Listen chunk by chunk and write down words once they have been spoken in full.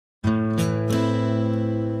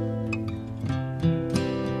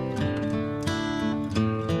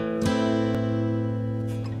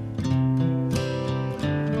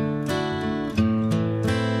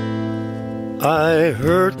I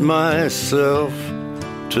hurt myself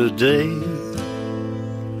today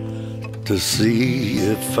to see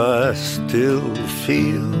if I still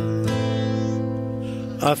feel.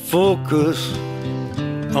 I focus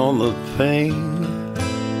on the pain,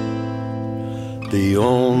 the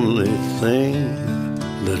only thing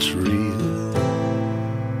that's real.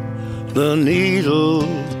 The needle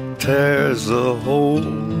tears a hole,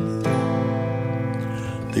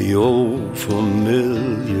 the old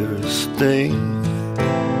familiar sting.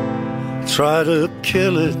 Try to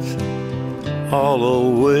kill it all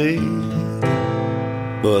away,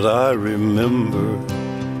 but I remember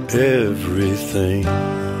everything.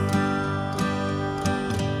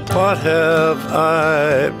 What have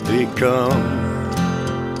I become?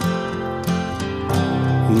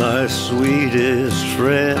 My sweetest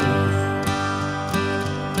friend.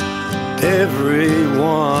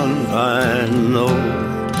 Everyone I know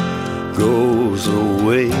goes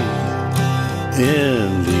away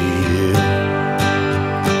in the end,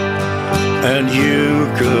 and you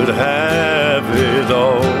could have it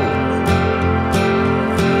all.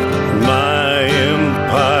 My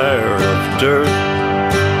empire of dirt,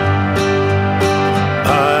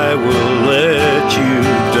 I will let you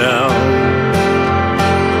down.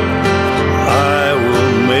 I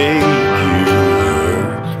will make you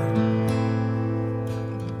hurt.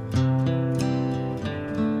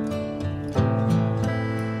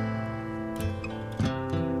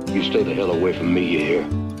 You stay the hell away from me, you hear?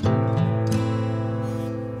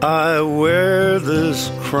 I wear this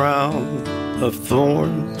crown of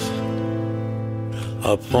thorns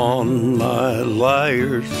upon my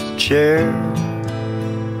liar's chair,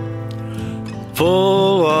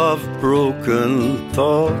 full of broken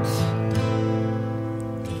thoughts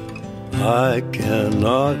I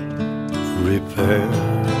cannot repair.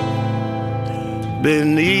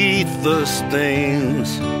 Beneath the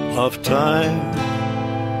stains of time,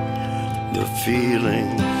 the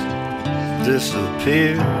feelings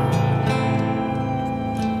disappear.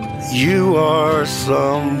 You are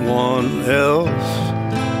someone else,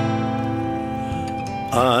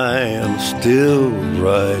 I am still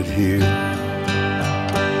right here.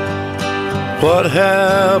 What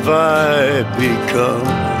have I become?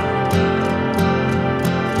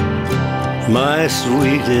 My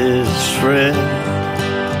sweetest friend.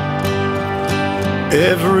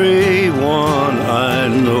 Everyone I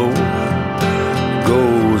know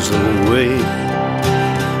goes away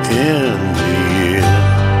in the end,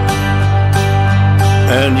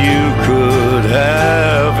 and you could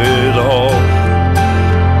have it all.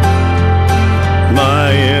 My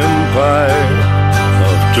empire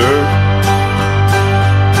of dirt,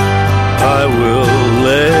 I will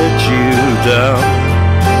let you down.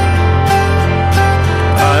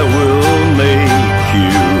 I will make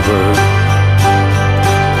you hurt.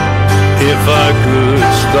 If I could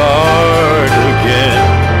start again,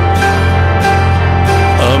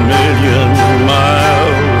 a million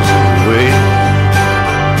miles away,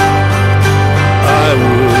 I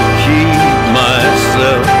would keep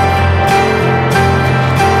myself.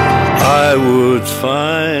 I would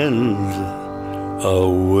find a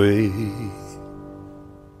way.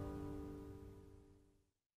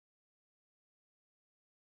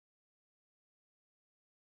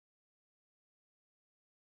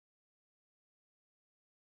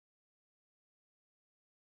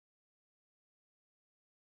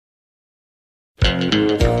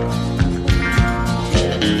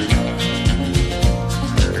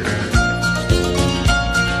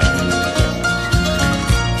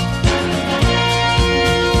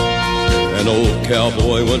 An old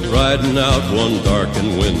cowboy went riding out one dark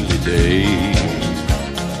and windy day.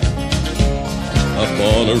 Up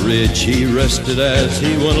on a ridge he rested as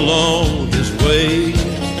he went along his way,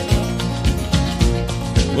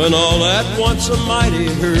 when all at once a mighty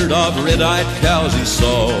herd of red-eyed cows he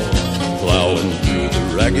saw plowing through the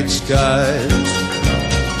ragged skies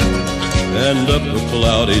and up a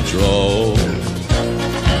cloudy draw.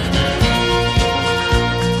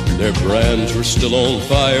 Their brands were still on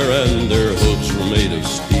fire and their hooves were made of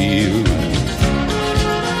steel.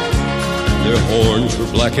 Their horns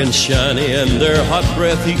were black and shiny and their hot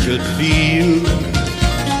breath he could feel.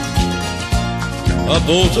 A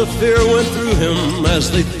bolt of fear went through him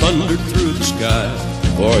as they thundered through the sky,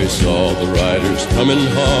 for he saw the riders coming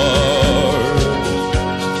hard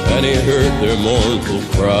and he heard their mournful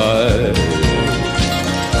cry.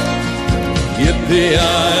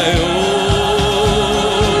 Yippee-i-oh,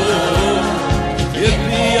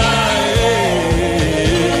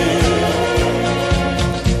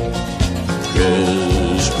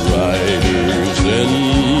 ghost riders in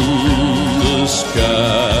the sky.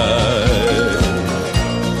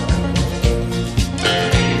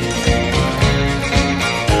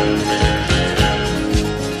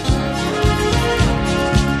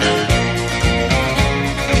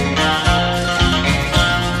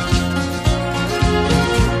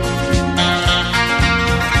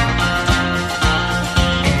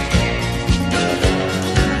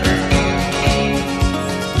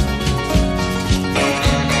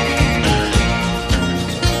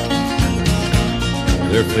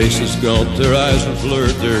 faces gaunt, their eyes are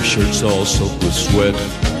blurred, their shirts all soaked with sweat.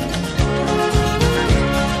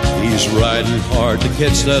 He's riding hard to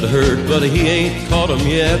catch that herd, but he ain't caught 'em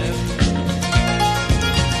yet.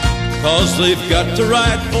 'Cause they've got to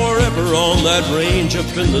ride forever on that range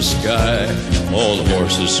up in the sky, on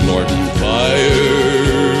horses snorting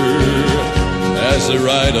fire. As they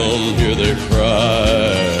ride on, hear their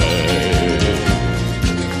cry.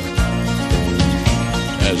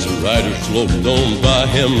 As the riders loped on by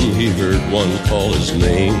him, he heard one call his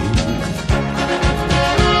name.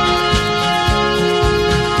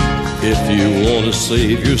 If you want to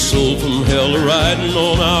save your soul from hell riding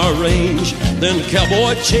on our range, then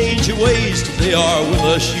cowboy, change your ways. Today are with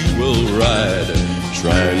us you will ride,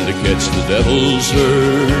 trying to catch the devil's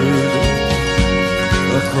herd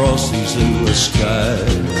across these endless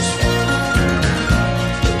skies.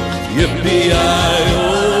 Yippee-i-oh,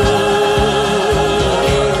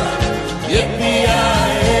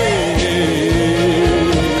 yippee-i-ay,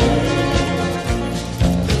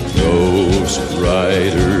 those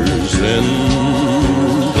riders in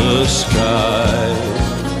the sky,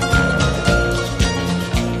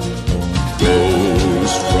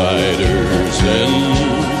 those riders in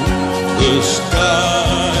the sky,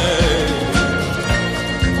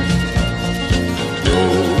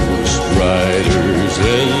 those riders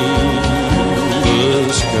in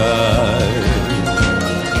the sky.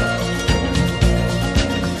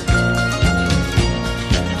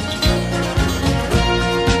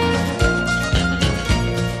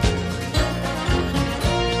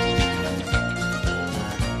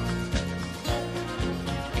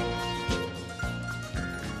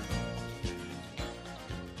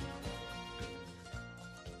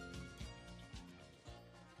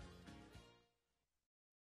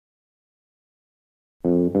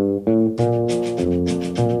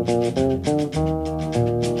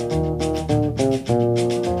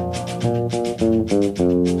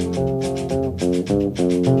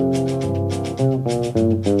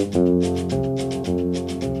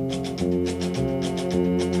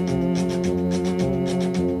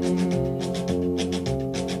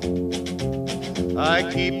 I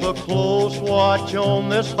keep a close watch on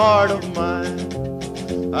this heart of mine.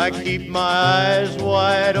 I keep my eyes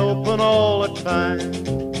wide open all the time.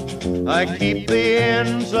 I keep the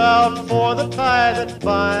ends out for the tie that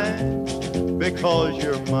binds. Because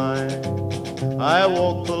you're mine, I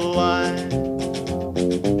walk the line.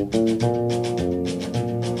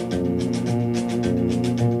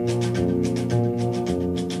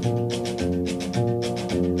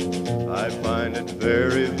 I find it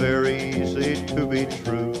very, very easy to be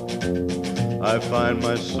true. I find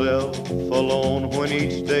myself alone when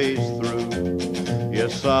each day's through.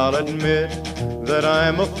 Yes, I'll admit that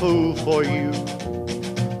I'm a fool for you.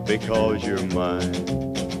 Because you're mine,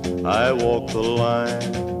 I walk the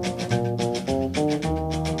line.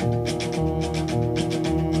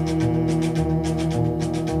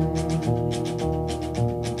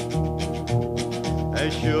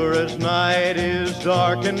 As sure as night is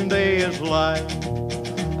dark and day is light,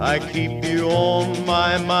 I keep you on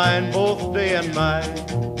my mind both day and night.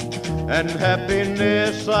 And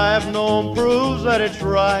happiness I've known proves that it's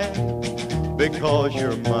right. Because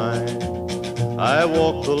you're mine, I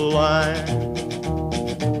walk the line.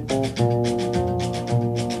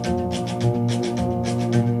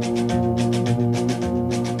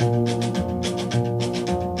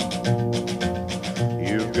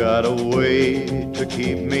 You've got a way to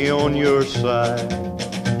keep me on your side.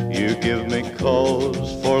 You give me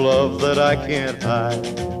cause for love that I can't hide.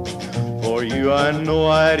 For you I know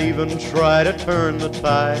I'd even try to turn the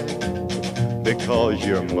tide. Because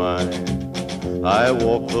you're mine, I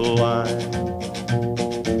walk the line.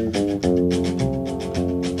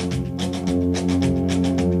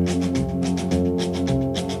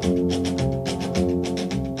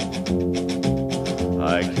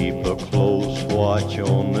 I keep a close watch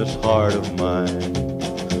on this heart of mine.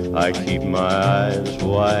 I keep my eyes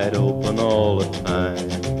wide open all the time.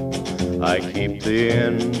 I keep the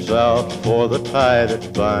ends out for the tie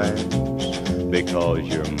that binds. Because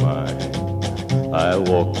you're mine, I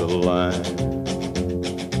walk the line.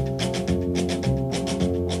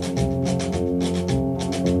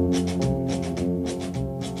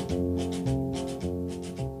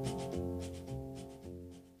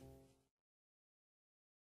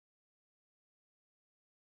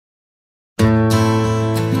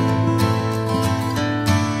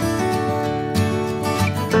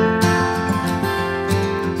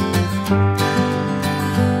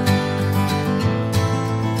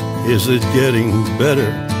 Is it getting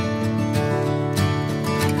better?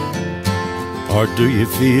 Or do you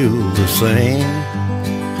feel the same?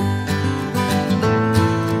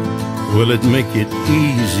 Will it make it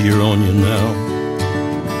easier on you now?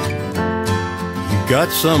 You got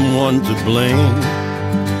someone to blame.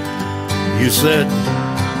 You said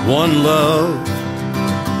one love,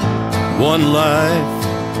 one life,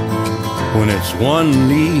 when it's one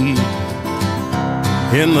need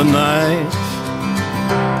in the night.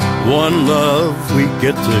 One love, we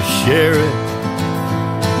get to share it.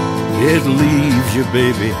 It leaves you,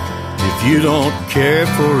 baby, if you don't care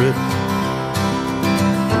for it.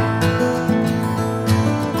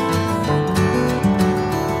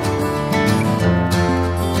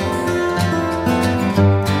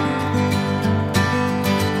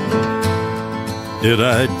 Did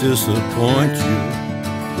I disappoint you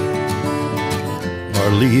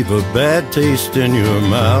or leave a bad taste in your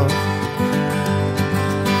mouth?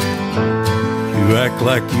 You act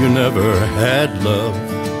like you never had love,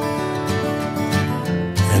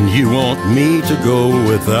 and you want me to go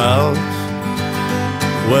without.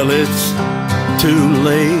 Well, it's too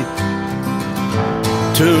late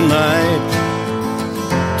tonight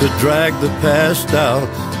to drag the past out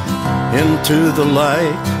into the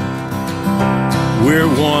light. We're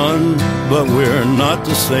one, but we're not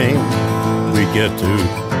the same. We get to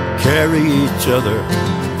carry each other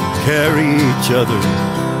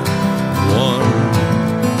one.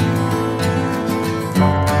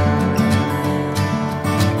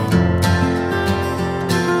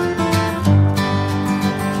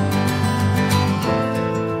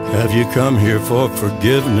 Have you come here for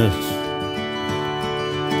forgiveness?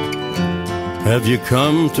 Have you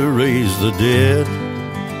come to raise the dead?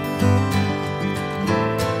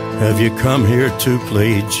 Have you come here to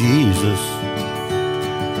play Jesus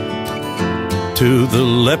to the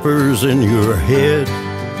lepers in your head?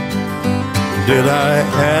 Did I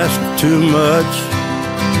ask too much,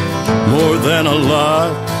 more than a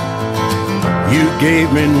lot? You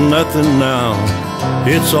gave me nothing now,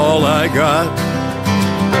 it's all I got.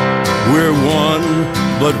 We're one,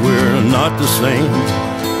 but we're not the same.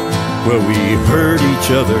 Well, we hurt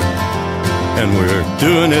each other, and we're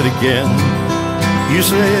doing it again. You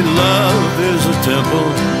say love is a temple,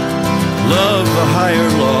 love a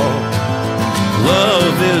higher law.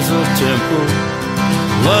 Love is a temple,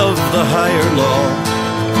 love the higher law.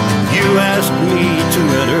 You ask me to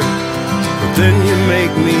enter, but then you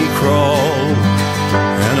make me crawl.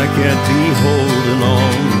 And I can't be holding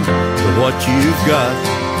on to what you've got,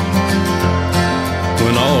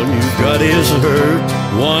 when all you've got is hurt.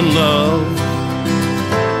 One love,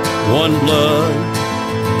 one blood,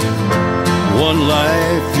 one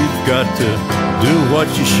life. You've got to do what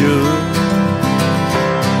you should.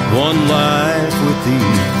 One life with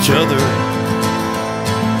each other,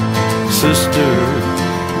 sisters,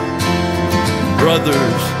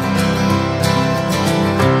 brothers.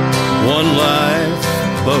 One life,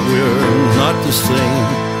 but we're not the same.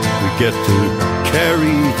 We get to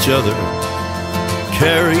carry each other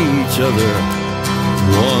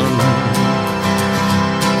one.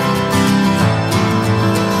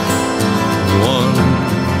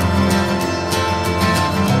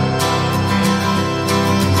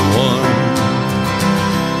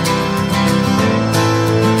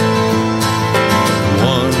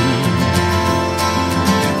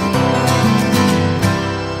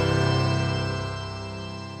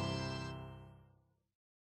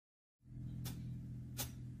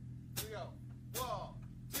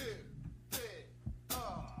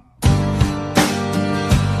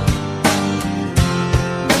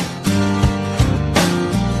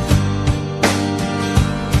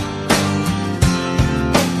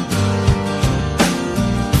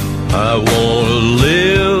 I wanna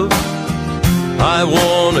live, I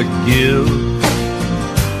wanna give.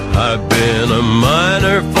 I've been a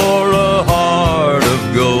miner for a heart of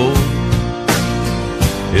gold.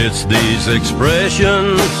 It's these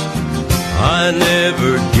expressions I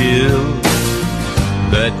never give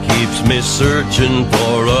that keeps me searching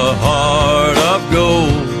for a heart of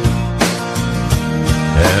gold.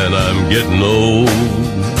 And I'm getting old.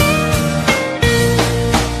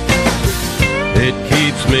 It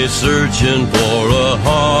keeps me searching for a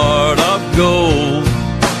heart of gold,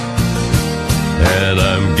 and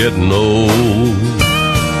I'm getting old.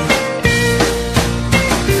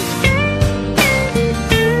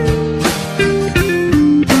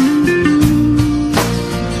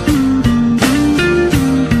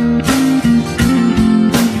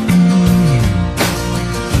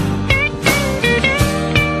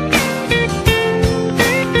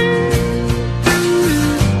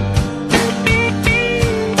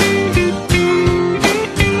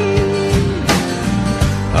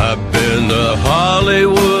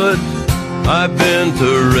 I've been to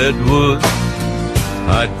Redwood.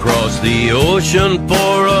 I'd cross the ocean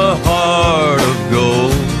for a heart heart of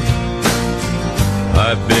gold.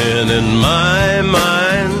 I've been in my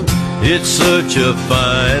mind, it's such a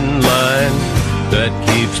fine line that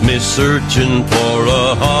keeps me searching for a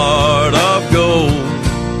heart of gold.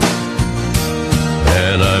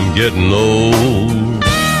 And I'm getting old.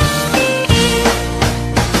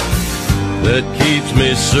 That keeps me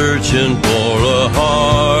searching for a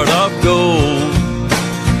heart of gold.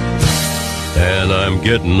 And I'm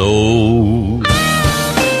getting old.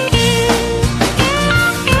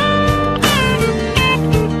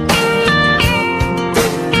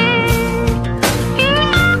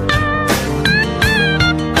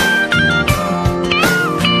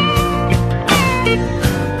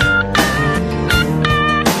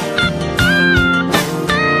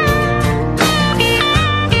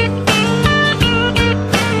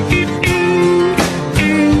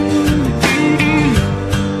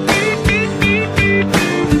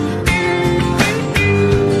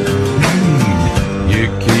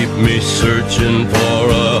 Searching for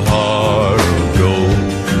a heart of gold.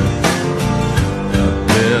 I've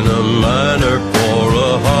been a miner for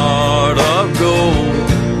a heart of gold.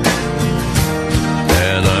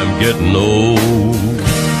 And I'm getting old.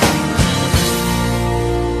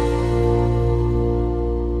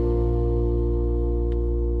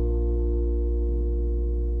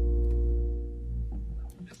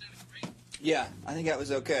 Yeah, I think that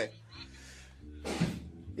was okay.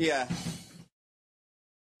 Yeah.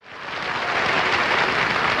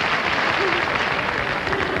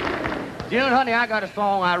 June, honey, I got a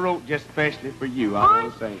song I wrote just especially for you. I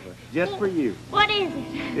want to sing for just for you. What is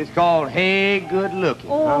it? It's called Hey Good Looking.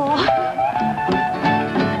 Oh.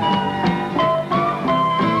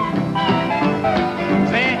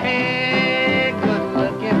 Say, hey, good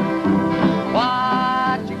looking,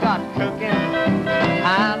 what you got cooking?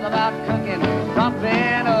 How's about cooking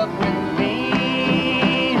something up with me?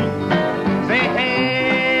 Say,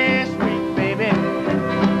 hey, sweet baby,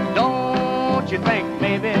 don't you think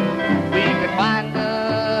maybe we could find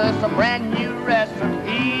us a brand new recipe?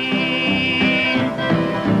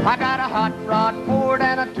 I got a hot rod Ford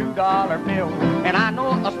and a $2 bill, and I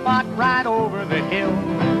know a spot right over the hill.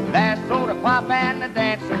 There's soda pop and the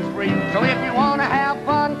dancing's free. So if you want to have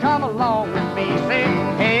fun, come along with me. Say,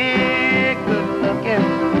 hey, good looking,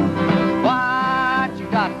 what you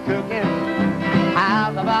got cooking?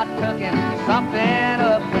 How's about cooking something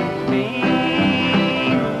up with me?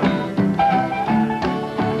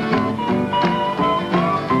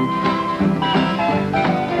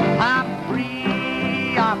 I'm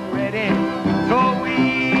free, I'm ready, so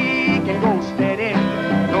we can go steady.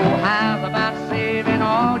 So how's about saving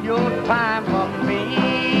all your time from me?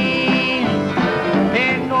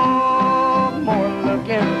 Ain't no more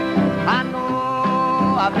looking, I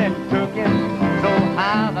know I've been cooking. So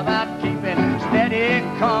how's about keeping steady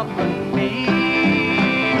company?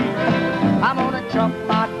 I'm gonna jump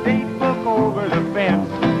my date book over the fence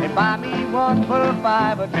and buy me one for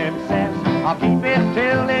 5 or 10 cents. I'll keep it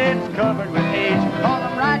till it's covered with age, 'cause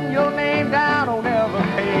I'm writing your name down on every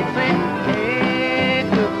page. Say, hey,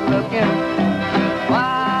 good looking,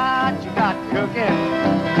 what you got cooking?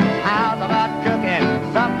 How's about cooking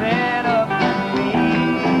something up with me?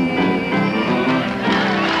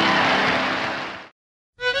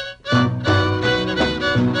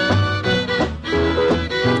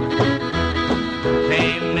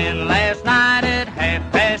 Came in last night at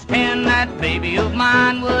 10:30. That baby of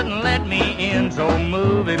mine wouldn't let me in, so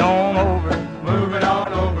move it on over. Move it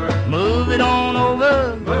on over. Move it on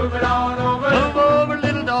over. Move it on over. Move over,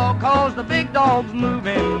 little dog, 'cause the big dog's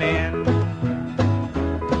moving in.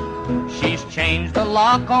 She's changed the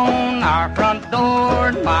lock on our front door,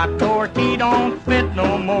 and my door key don't fit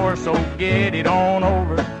no more, so get it on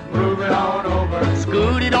over. Move it on over.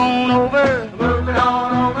 Scoot it on over. Move it on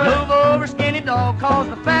over. Move over, skinny dog, 'cause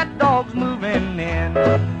the fat dog's moving in.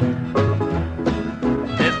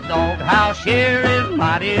 This dog house here is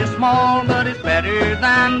mighty small, but it's better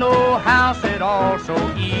than no house at all, so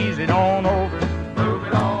ease it on over. Move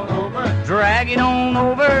it on over. Drag it on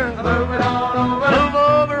over. Move it on over. Move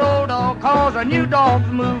over, old dog, 'cause a new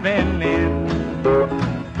dog's moving in.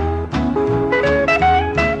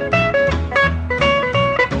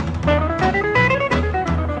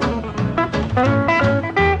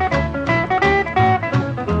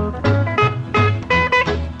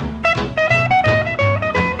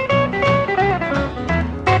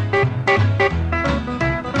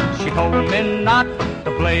 Not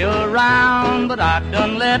to play around, but I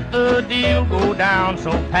done let the deal go down,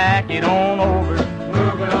 so pack it on over.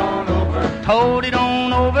 Move it on over. Tote it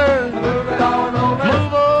on over. Move it on over.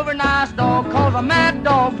 Move over, nice dog, 'cause a mad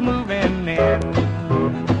dog's moving in.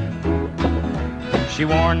 She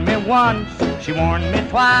warned me once, she warned me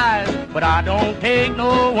twice, but I don't take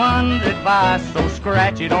no one's advice. So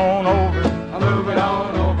scratch it on over, move it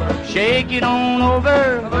on over, shake it on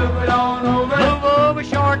over, move it on over, move over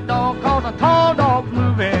short dog, cause a tall dog's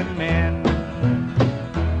moving in.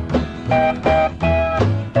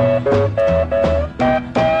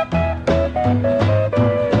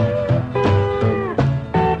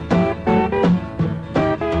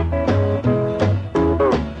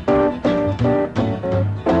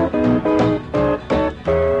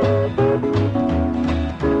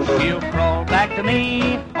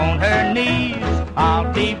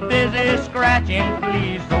 I'll be busy scratching,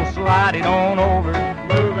 please. So slide it on over,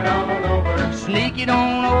 move it on over, sneak it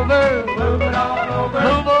on over, move it on over,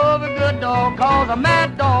 move over, good dog, cause a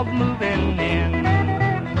mad dog's moving in.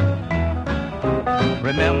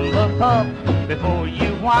 Remember, pup, before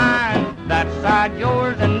you whine, that side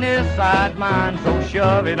yours and this side mine. So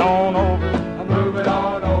shove it on over, move it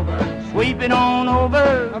on over, sweep it on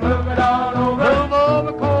over, move it on over, move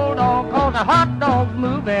over, cold dog, cause a hot dog's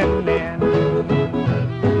moving in.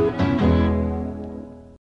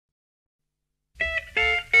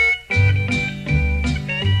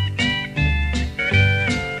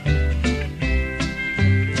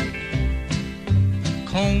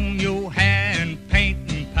 Comb your hair and paint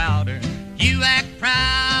and powder. You act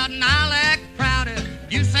proud and I'll act prouder.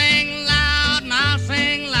 You sing loud and I'll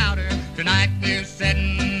sing louder. Tonight we're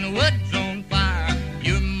setting the woods on fire.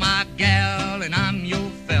 You're my gal and I'm your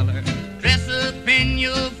feller. Dress up in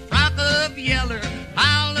your frock of yeller.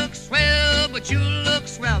 I'll look swell but you look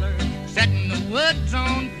sweller. Setting the woods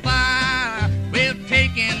on fire. We're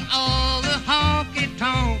taking all the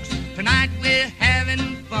honky-tonks. Tonight we're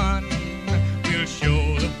having fun. We'll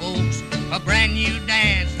show the folks a brand new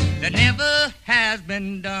dance that never has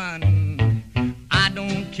been done. I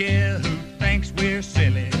don't care who thinks we're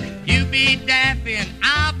silly. You be daffy and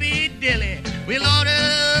I'll be dilly. We'll order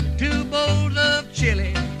up 2 bowls of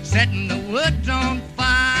chili, setting the woods on fire.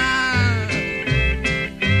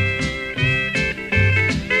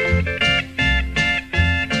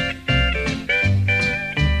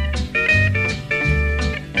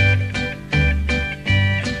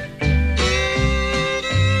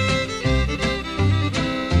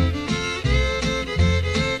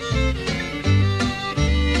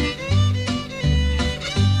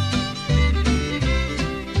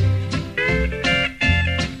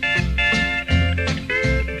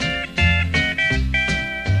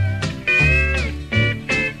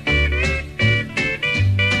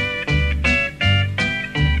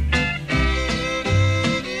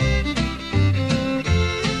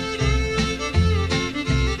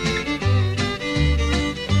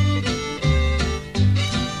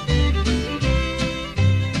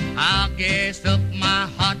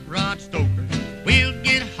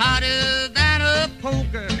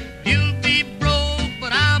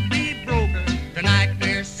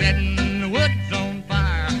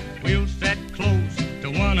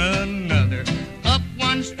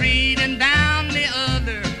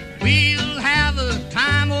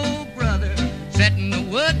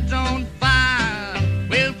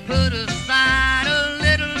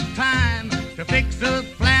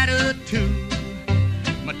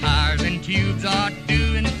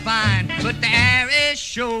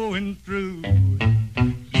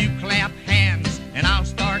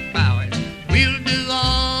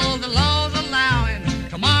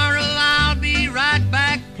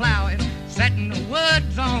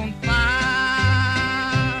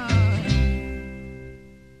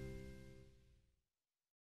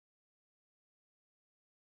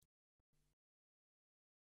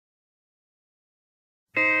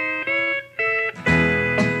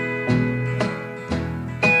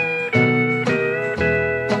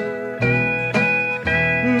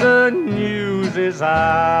 Is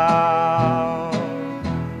out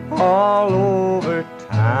all over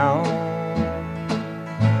town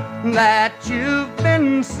that you've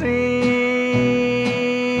been seen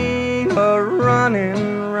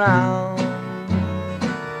running round.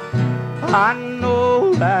 I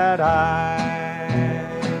know that I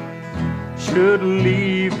should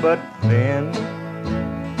leave, but then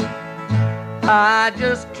I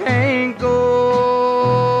just can't go.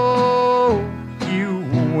 You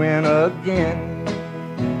win again.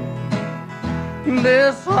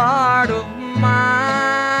 This heart of mine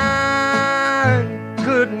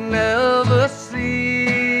could never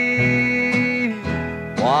see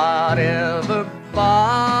whatever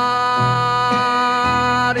body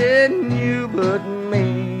knew but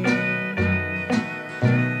me.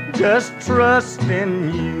 Just trust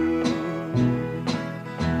in you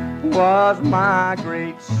was my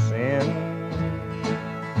great sin.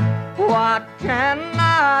 What can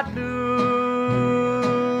I do?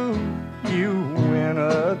 You win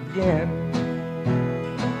again.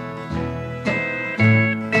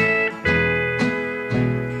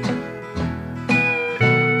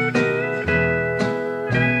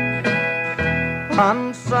 I'm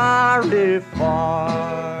sorry for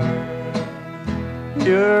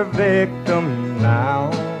your victim now,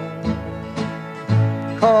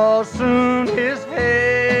 'cause soon his head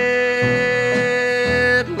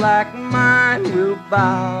like mine will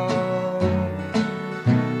bow.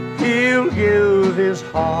 He'll give his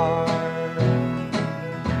heart,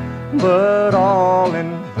 but all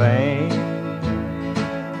in vain,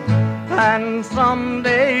 and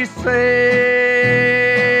someday say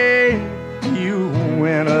you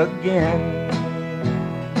win again.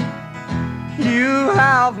 You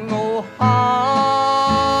have no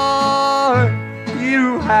heart, you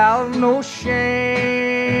have no shame.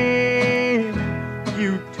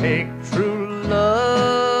 You take true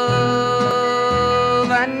love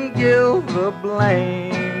and give the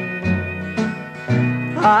blame.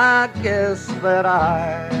 I guess that I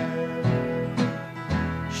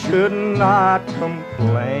should not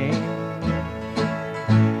complain.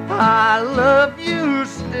 I love you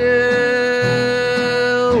still.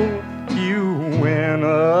 You win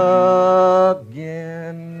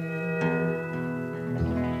again.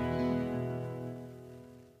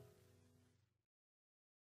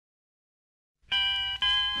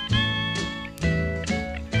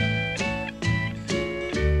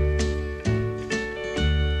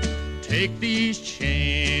 Take these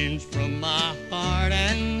chains from my heart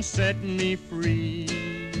and set me free.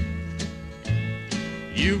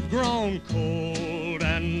 You've grown cold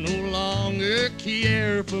and no longer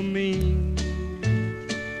care for me.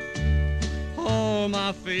 All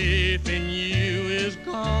my faith in you is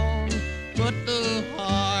gone, but the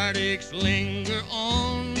heartaches linger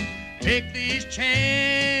on. Take these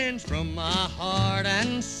chains from my heart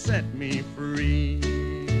and set me free.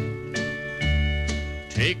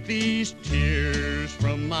 Take these tears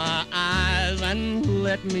from my eyes and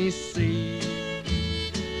let me see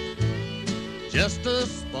just a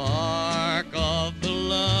spark of the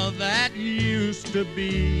love that used to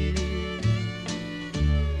be.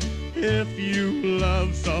 If you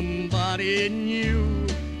love somebody new,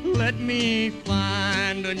 let me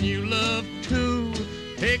find a new love too.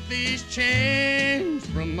 Take these chains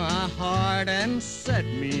from my heart and set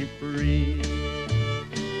me free.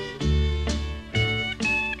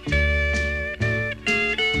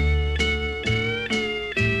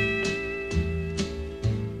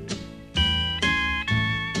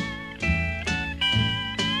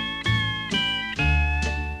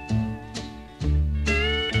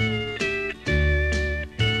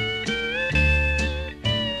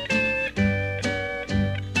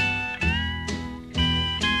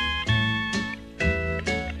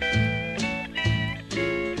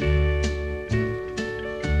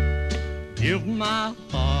 Give my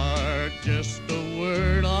heart just a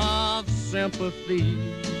word of sympathy.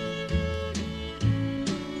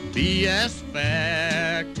 Be as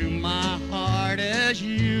fair to my heart as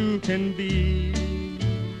you can be.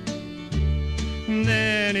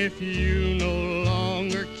 Then if you no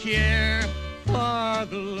longer care for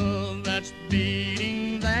the love that's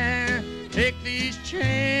beating there, take these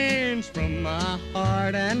chains from my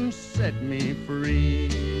heart and set me free.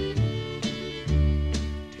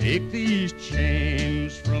 Take these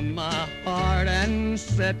chains from my heart and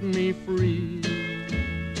set me free.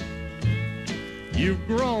 You've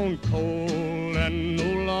grown cold and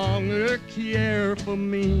no longer care for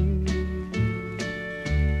me.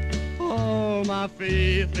 All my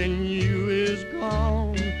faith in you is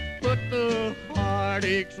gone, but the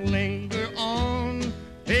heartaches linger on.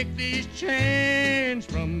 Take these chains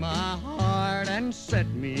from my heart and set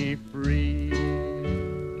me free.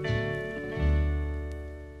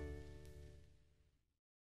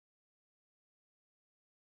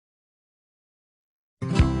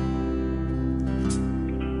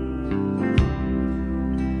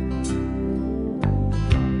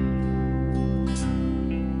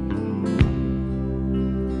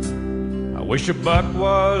 Wish a buck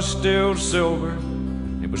was still silver.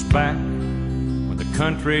 It was back when the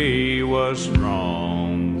country was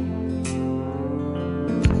strong.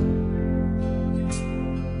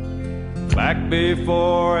 Back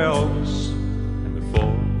before Elvis and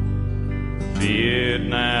before the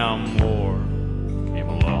Vietnam War came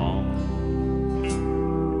along.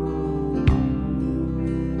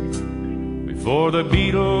 Before the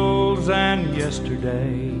Beatles and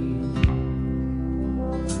yesterday,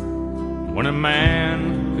 when a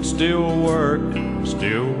man could still work,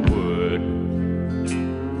 still would.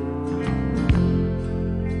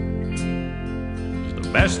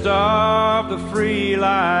 best of the free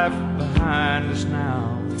life behind us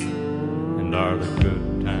now? And are the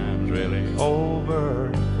good times really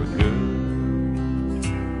over for good?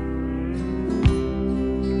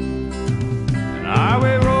 And are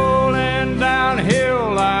we rolling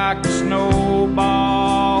downhill like a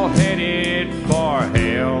snowball headed for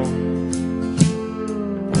hell?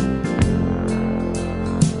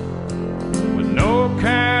 With no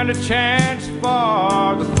kind of chance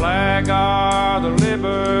for the flag or the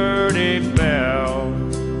Liberty Bell.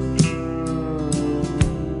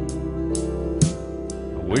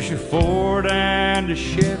 I wish a Ford and a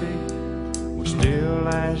Chevy would still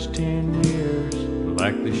last 10 years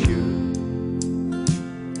like they should.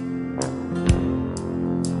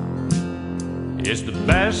 It's the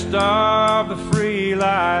best of the free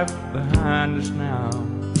life behind us now.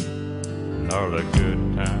 And are the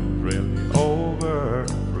good times really over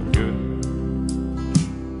for good?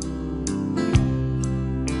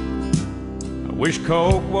 I wish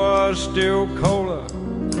Coke was still cola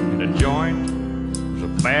and a joint was a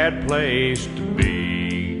bad place to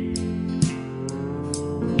be.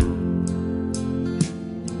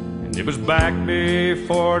 And it was back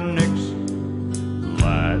before Nixon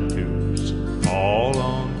lied to us all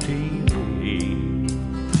on TV.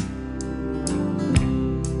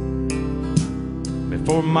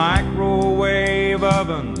 Before microwave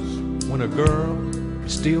ovens, when a girl could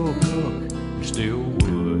still cook and still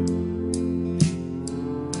would.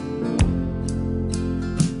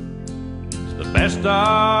 It's the best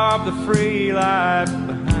of the free life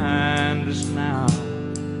behind us now.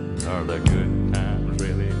 Are the good times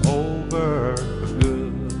really over for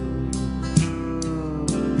good?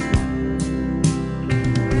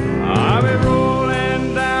 Are we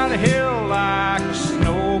rolling down the hill like a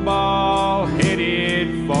snowball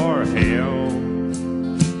headed for hell?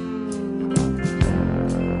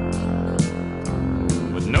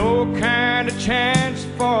 With no kind of chance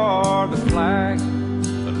for the flag,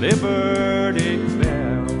 the Liberty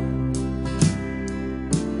Bell.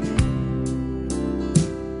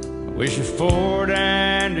 I wish a Ford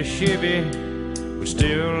and a Chevy would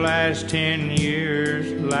still last 10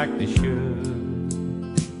 years like they should.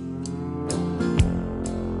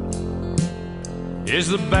 Is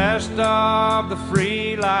the best of the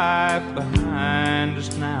free life behind us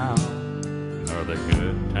now? Are the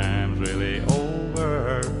good times really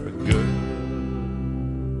over for good?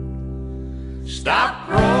 Stop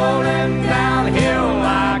rolling downhill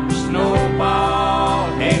like a snowball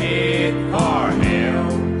headed for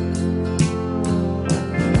hell.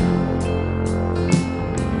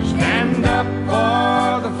 Stand up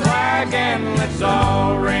for the flag and let's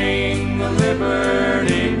all ring the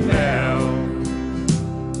Liberty Bell.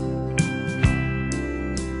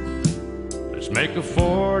 Make a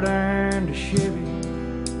Ford and a Chevy,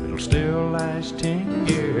 it'll still last 10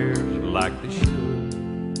 years like they should.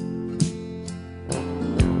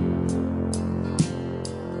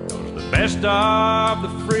 'Cause the best of the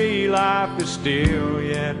free life is still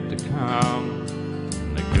yet to come,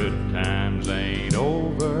 and the good times ain't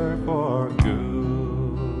over for good.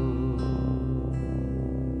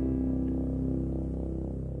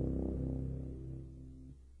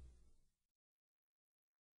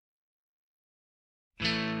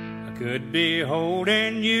 Could be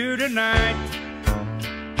holding you tonight.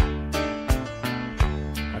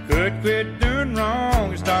 I could quit doing wrong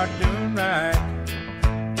and start doing right.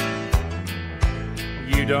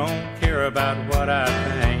 You don't care about what I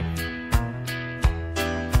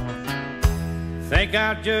think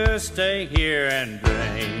I'll just stay here and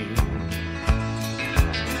drink.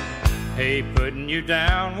 Hey, putting you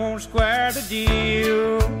down won't square the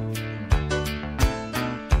deal.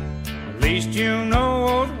 At least you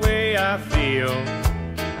know the way I feel.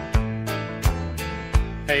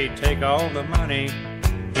 Hey, take all the money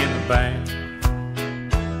in the bank.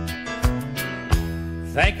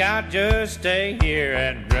 Think I'll just stay here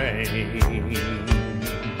and drink.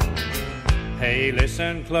 Hey,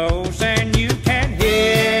 listen close and you can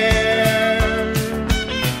hear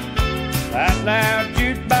that loud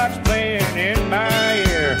jukebox playing in my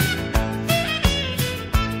ear.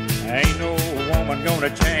 Ain't no woman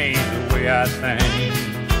gonna change the way I think.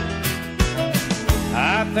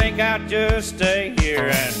 I think I'll just stay here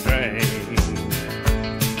and drink.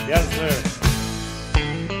 Yes, sir.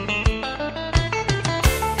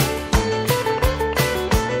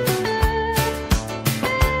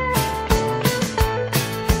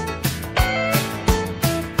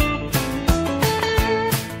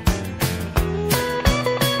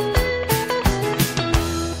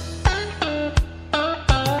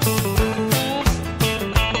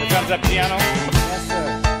 The piano. Yes, sir.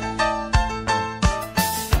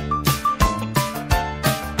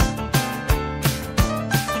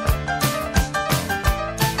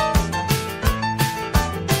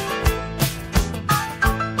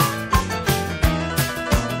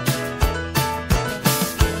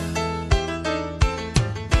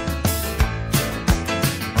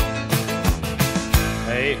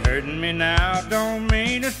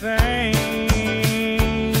 anything.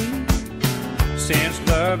 Since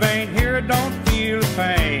love ain't here, I don't feel the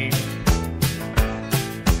pain.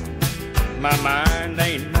 My mind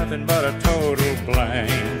ain't nothing but a total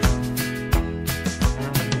blank.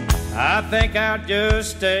 I think I'll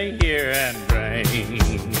just stay here and drink.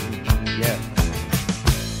 Yeah.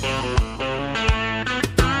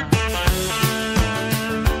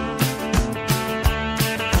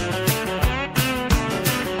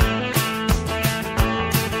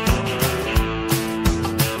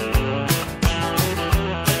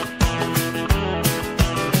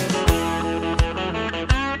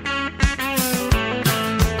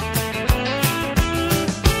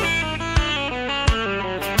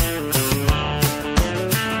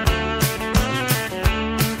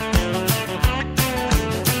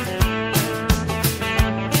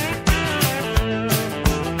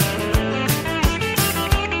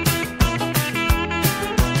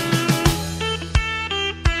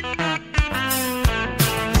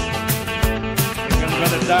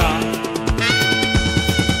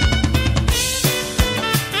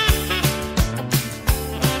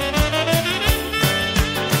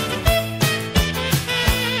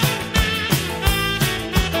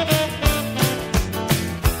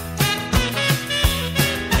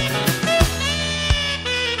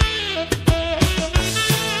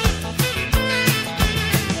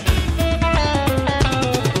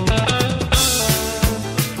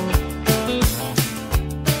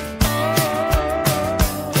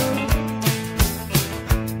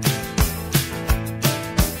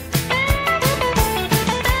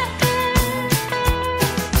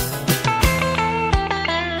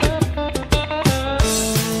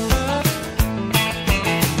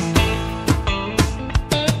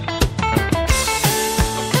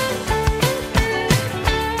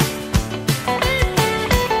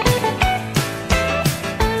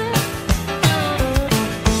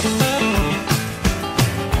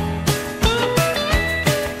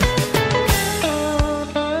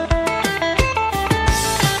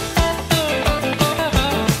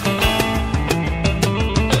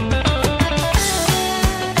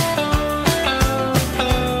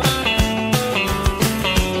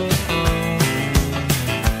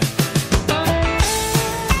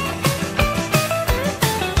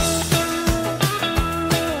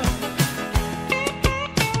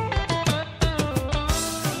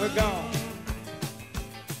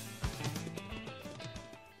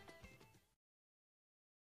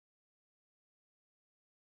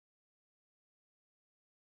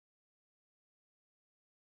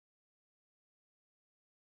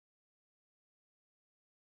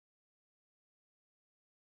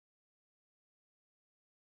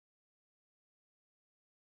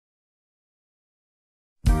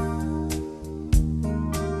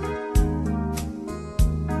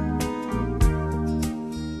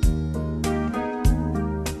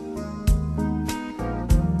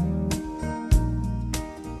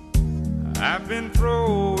 I've been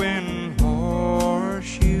throwing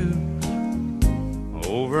horseshoes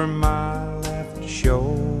over my left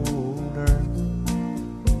shoulder.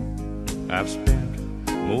 I've spent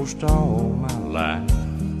most all my life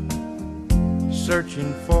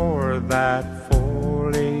searching for that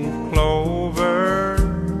four-leaf clover,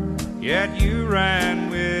 yet you ran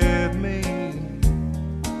with me,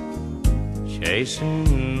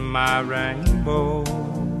 chasing my rainbows.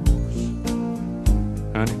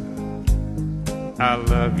 Honey, I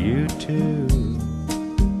love you too,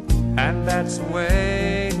 and that's the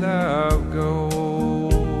way love goes.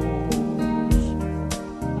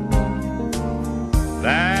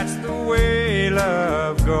 That's the way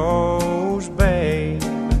love goes, babe.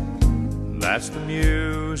 That's the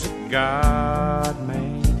music God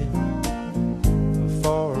made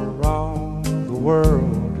for all the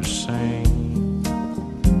world to sing.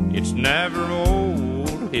 It's never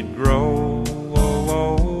old, it grows.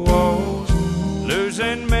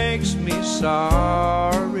 Losing makes me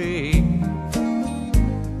sorry.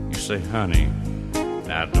 You say, honey,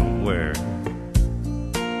 now don't worry.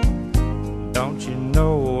 Don't you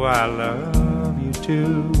know I love you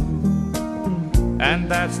too? And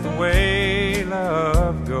that's the way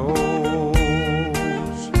love goes.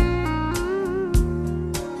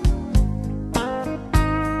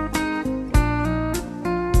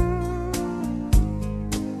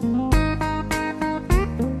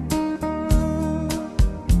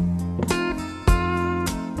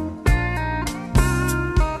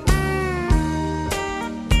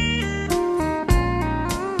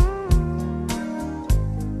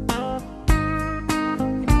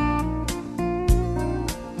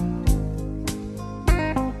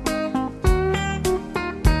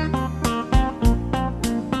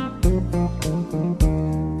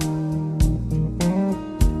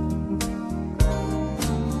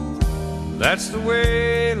 That's the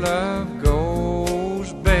way love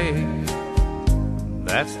goes, babe.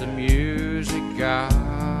 That's the music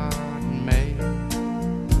God made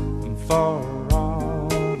for all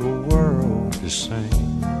the world to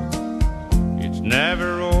sing. It's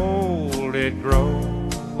never old, it grows.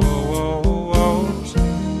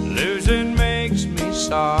 Losing makes me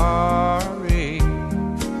sorry.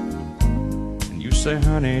 And you say,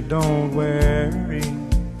 honey, don't worry.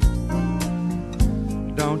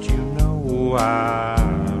 Don't you know I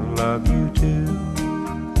love you too?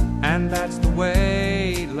 And that's the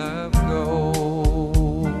way love goes.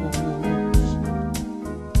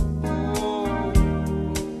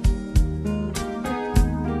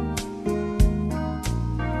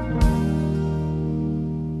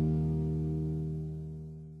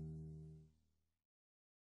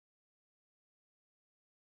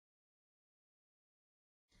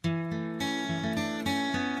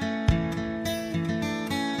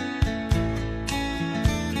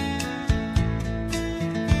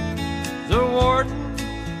 The warden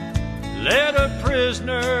led a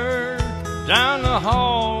prisoner down the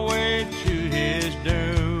hallway to his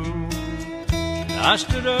doom. And I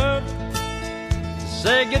stood up to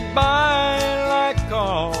say goodbye like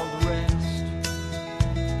all the rest.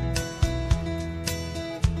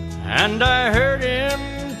 And I heard him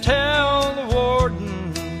tell the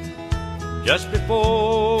warden just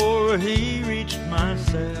before he reached my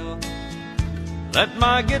cell, let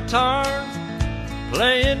my guitar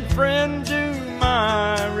playing friend do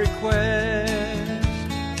my request.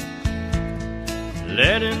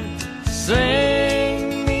 Let him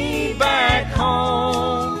sing me back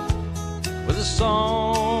home with a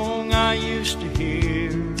song I used to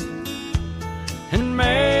hear, and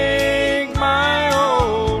make my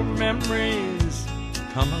old memories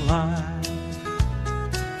come alive,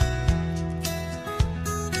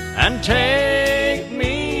 and take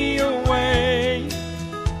me away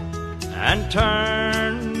and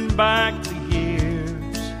turn back the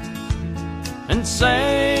years, and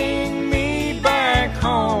sing me back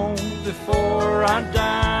home before I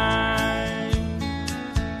die.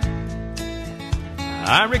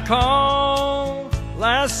 I recall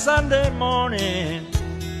last Sunday morning,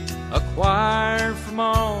 a choir from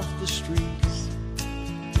off the streets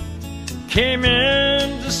came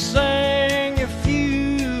in to sing a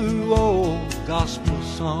few old gospel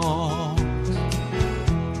songs.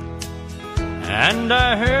 And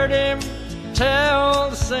I heard him tell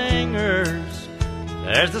the singers,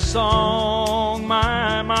 there's the song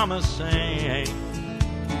my mama sang.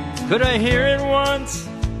 Could I hear it once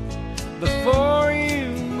before you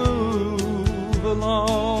move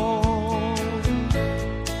along?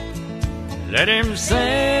 Let him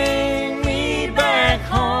sing me back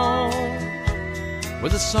home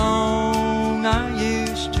with a song I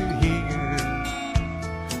used to hear,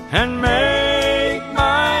 and make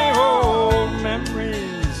my old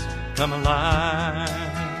memories come alive.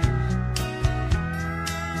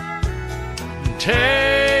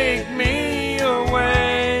 Take me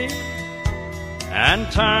away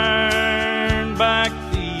and turn back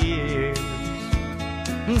the years,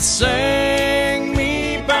 and sing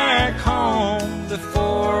me back home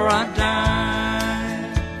before I die.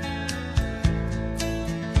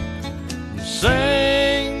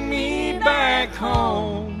 Sing me back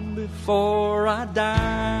home before I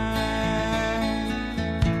die.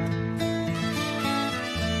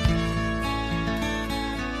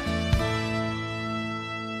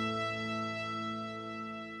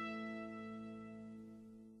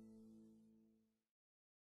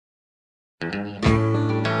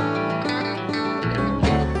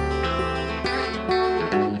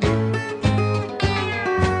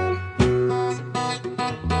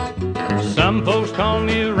 Some folks call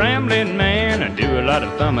me a rambling man. I do a lot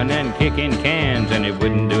of thumbing and kicking cans, and it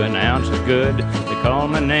wouldn't do an ounce of good to call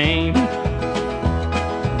my name,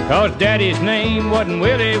 'cause Daddy's name wasn't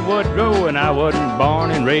Willie Woodrow, and I wasn't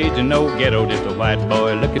born and raised in no ghetto, just a white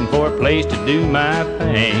boy looking for a place to do my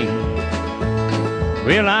thing.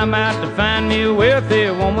 Well, I'm out to find me a wealthy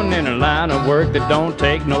woman in a line of work that don't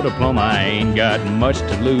take no diploma. I ain't got much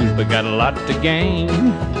to lose, but got a lot to gain.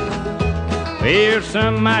 Well,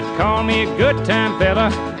 some might call me a good time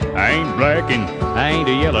fella. I ain't black and I ain't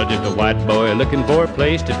a yellow, just a white boy looking for a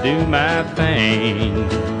place to do my thing.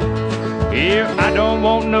 Yeah, I don't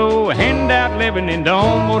want no handout living and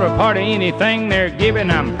don't want a part of anything they're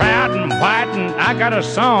giving. I'm proud and white and I got a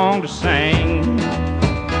song to sing.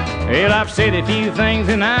 Well, I've said a few things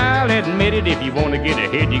and I'll admit it. If you want to get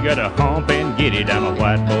ahead, you gotta hump and get it. I'm a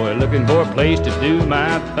white boy looking for a place to do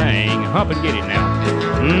my thing. Hump and get it now.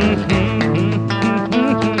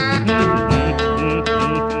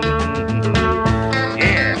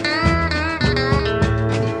 Yeah.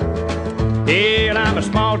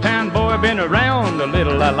 a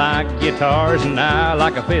little. I like guitars and I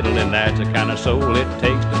like a fiddle, and that's the kind of soul it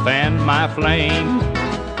takes to fan my flame.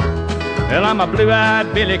 Well, I'm a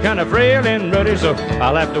blue-eyed Billy, kind of frail and ruddy, so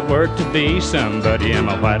I'll have to work to be somebody. I'm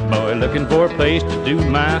a white boy looking for a place to do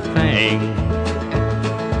my thing.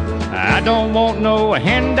 I don't want no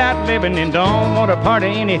handout living and don't want a part of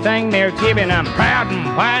anything they're giving. I'm proud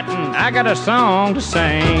and white and I got a song to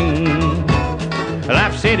sing. Well,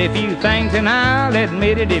 I've said a few things and I'll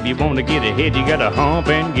admit it. If you want to get ahead, you gotta hump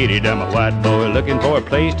and get it. I'm a white boy looking for a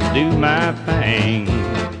place to do my thing.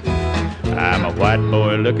 I'm a white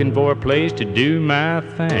boy looking for a place to do my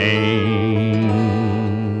thing.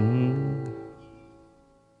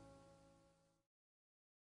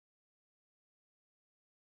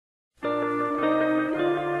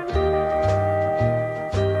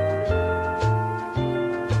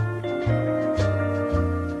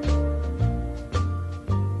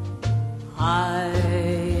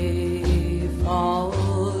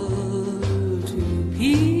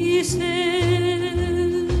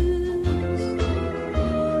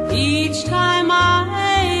 Each time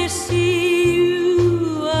I see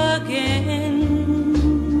you again,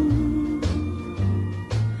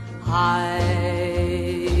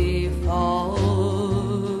 I fall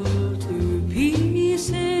to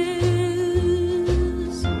pieces.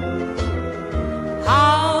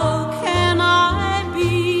 How can I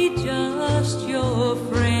be just your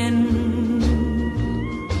friend?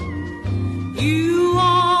 You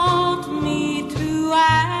want me to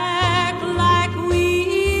act like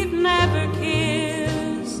we've never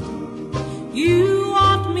kissed. You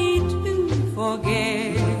want me to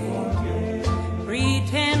forget,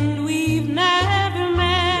 pretend we've never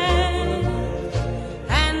met.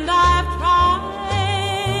 And I've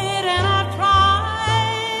tried and I've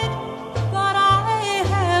tried, but I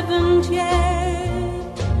haven't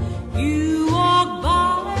yet. You walk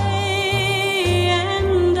by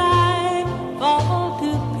and I fall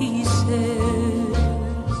to pieces.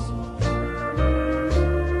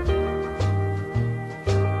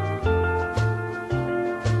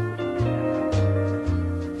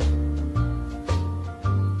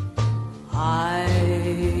 I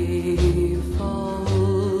fall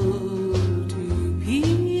to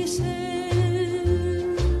pieces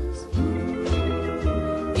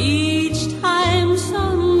each time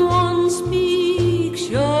someone speaks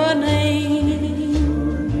your name.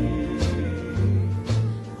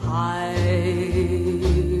 I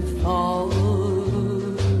fall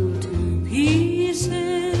to pieces.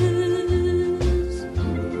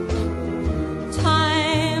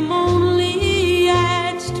 Time only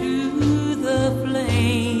adds to the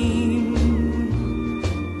flame.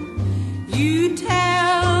 You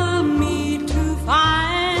tell me to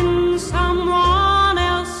find someone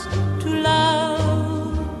else to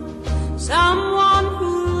love, someone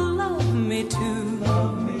who'll love me too,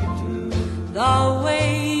 the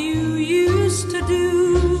way you used to do.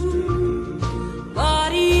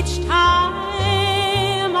 But each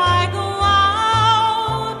time I go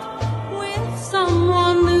out with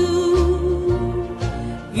someone new,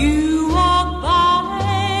 you walk by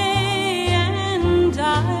and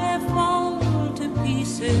I fall to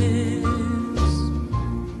pieces.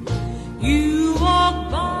 You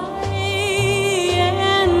walk by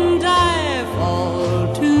and I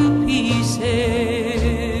fall to pieces.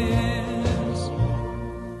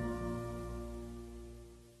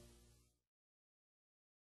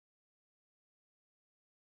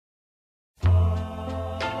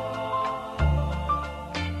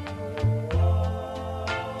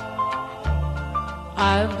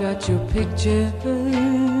 I've got your picture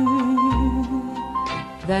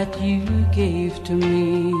that you gave to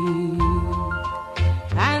me,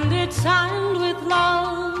 and it's signed with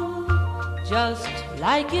love, just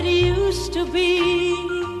like it used to be.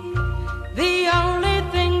 The only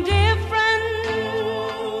thing different,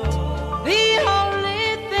 the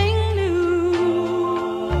only thing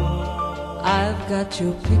new, I've got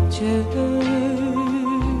your picture,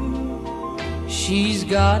 she's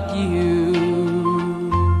got you.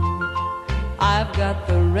 I've got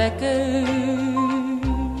the records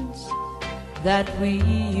that we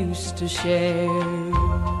used to share,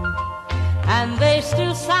 and they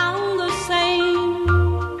still sound the same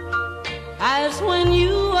as when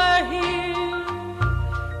you were here.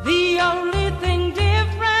 The only thing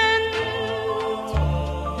different,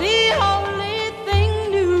 the only thing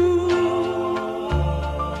new,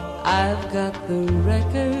 I've got the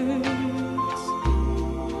records,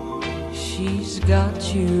 she's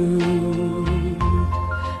got you.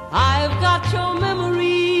 I've got your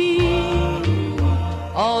memory,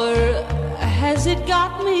 or has it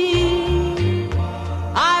got me?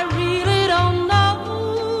 I really don't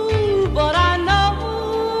know, but I know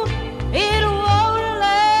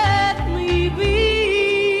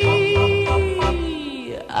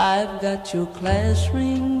I've got your class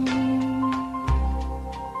ring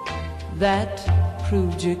that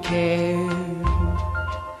proved you cared,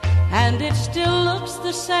 and it still looks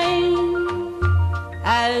the same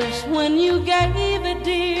as when you gave it,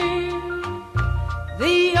 dear.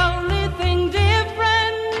 The only thing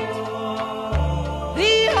different,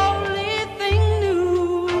 the only thing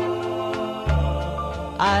new,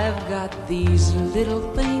 I've got these little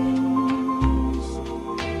things,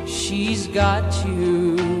 she's got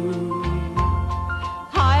you.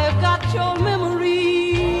 I've got your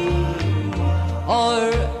memory,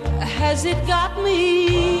 or has it got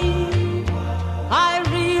me? I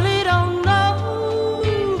really don't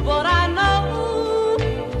know, but I know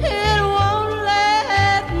it won't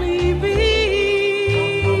let me be.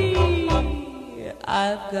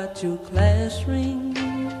 I've got your class ring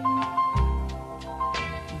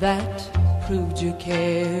that proved you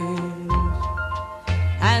cared,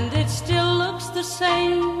 and it still looks the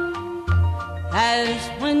same as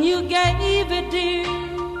when you gave it, dear.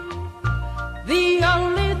 The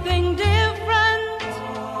only thing different,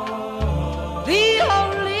 the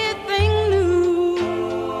only thing new,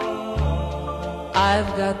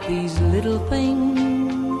 I've got these little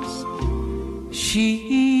things,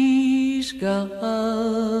 she's got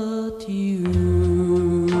you.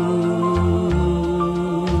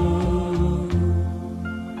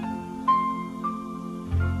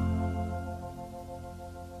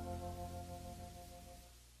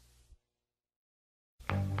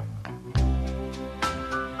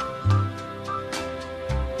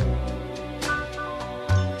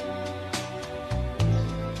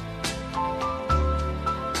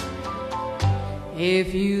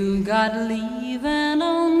 If you got leaving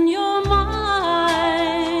on your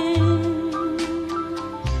mind,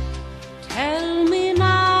 tell me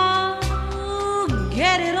now,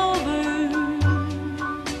 get it over.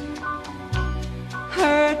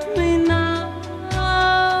 Hurt me now,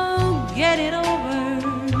 get it over.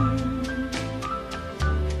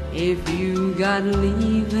 If you got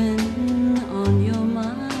leaving on your mind,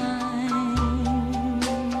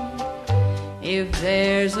 if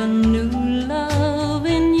there's a new love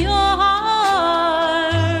in your heart,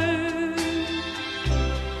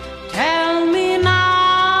 tell me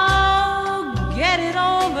now, get it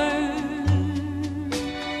over.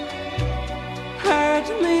 Hurt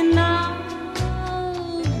me now,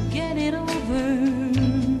 get it over.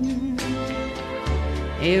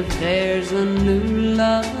 If there's a new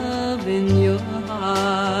love in your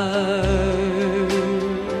heart,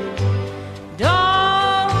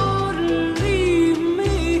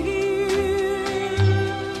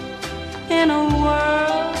 in a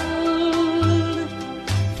world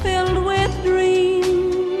filled with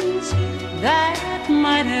dreams that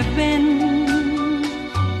might have been.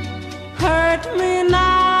 Hurt me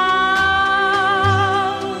now,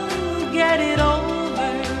 get it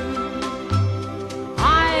over.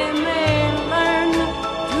 I may learn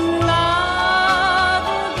to love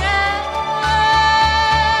again.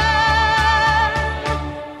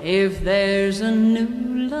 If there's a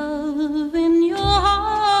new love in your heart,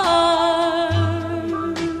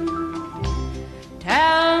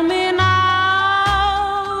 tell me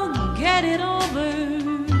now, get it over.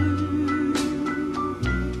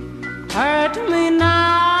 Hurt me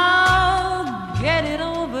now, get it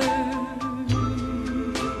over.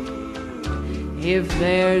 If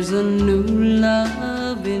there's a new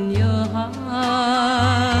love in your heart,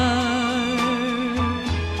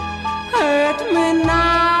 hurt me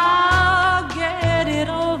now, get it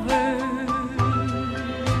over.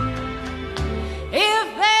 If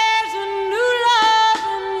there's a new love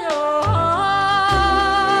in your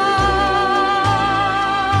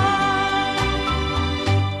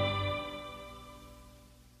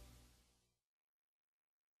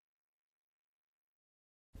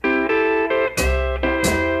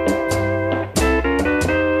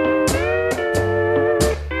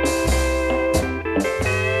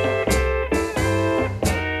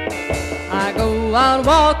I go out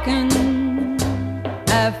walking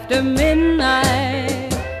after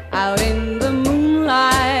midnight, out in the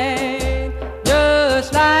moonlight,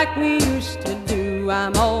 just like we used to do.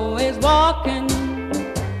 I'm always walking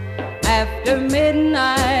after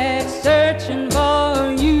midnight, searching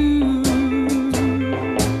for you.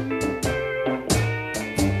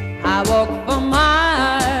 I walk for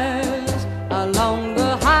miles along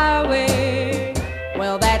the highway,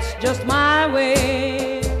 well, that's just my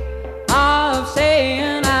way of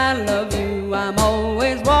saying I love you. I'm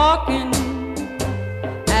always walking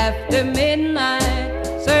after midnight,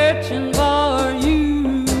 searching for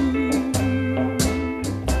you.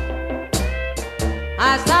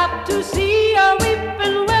 I stopped to see a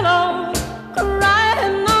weeping willow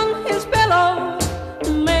crying on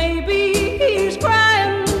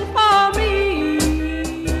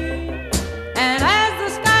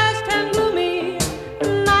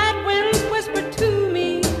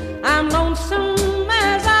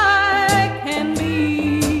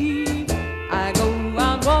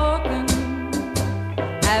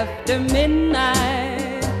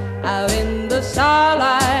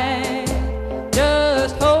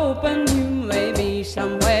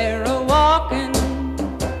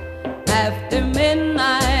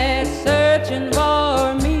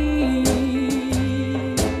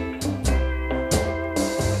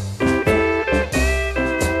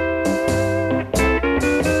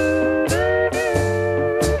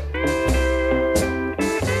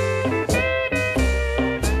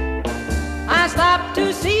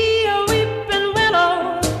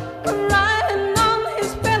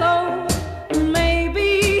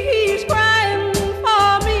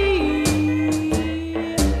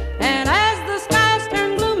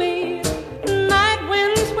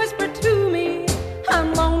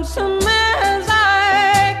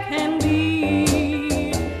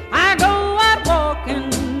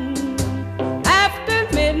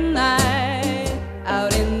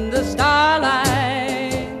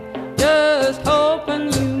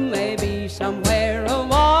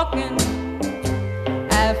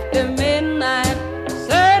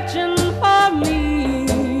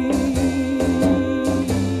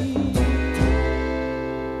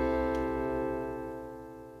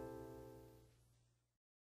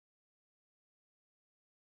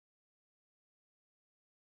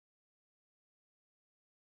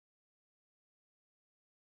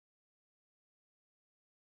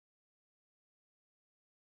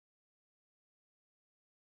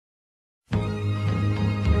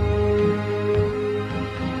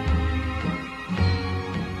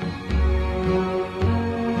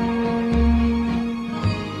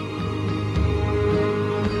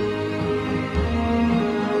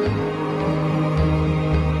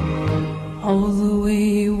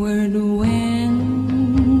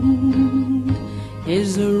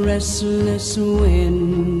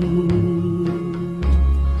wind,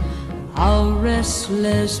 a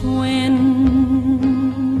restless wind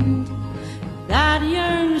that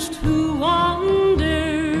yearns to wander.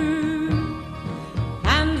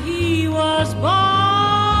 And he was born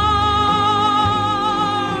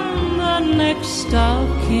the next of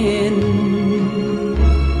kin,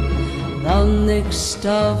 the next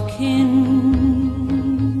of kin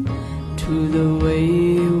to the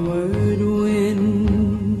wayward wind.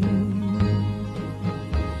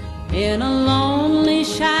 In a lonely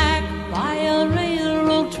shack by a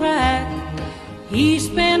railroad track, he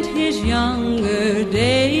spent his younger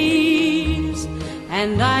days,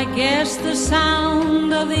 and I guess the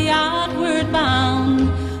sound of the outward bound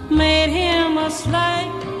made him a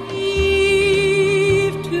slave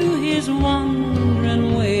to his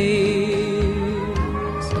wandering ways.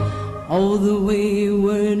 Oh, the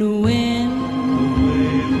wayward wind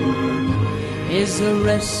is a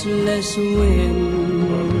restless wind,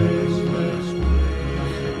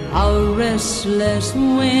 a restless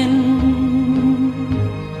wind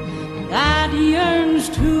that yearns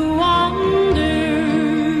to wander.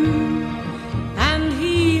 And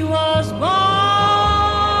he was born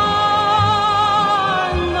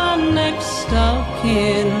the next of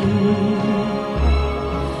kin,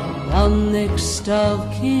 the next of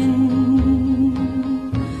kin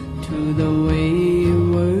to the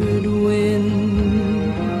wayward wind.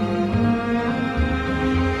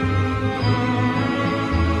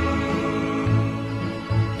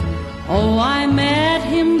 Oh, I met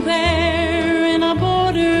him there in a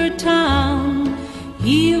border town.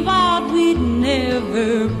 He vowed we'd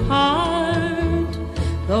never part,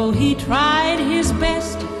 though he tried his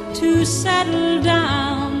best to settle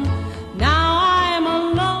down. Now I'm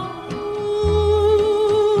alone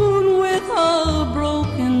with a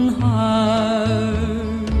broken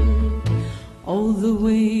heart. Oh, the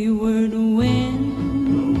wayward wind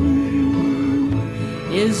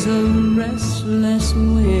is a restless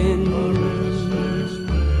wind,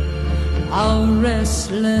 a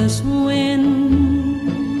restless wind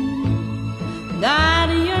that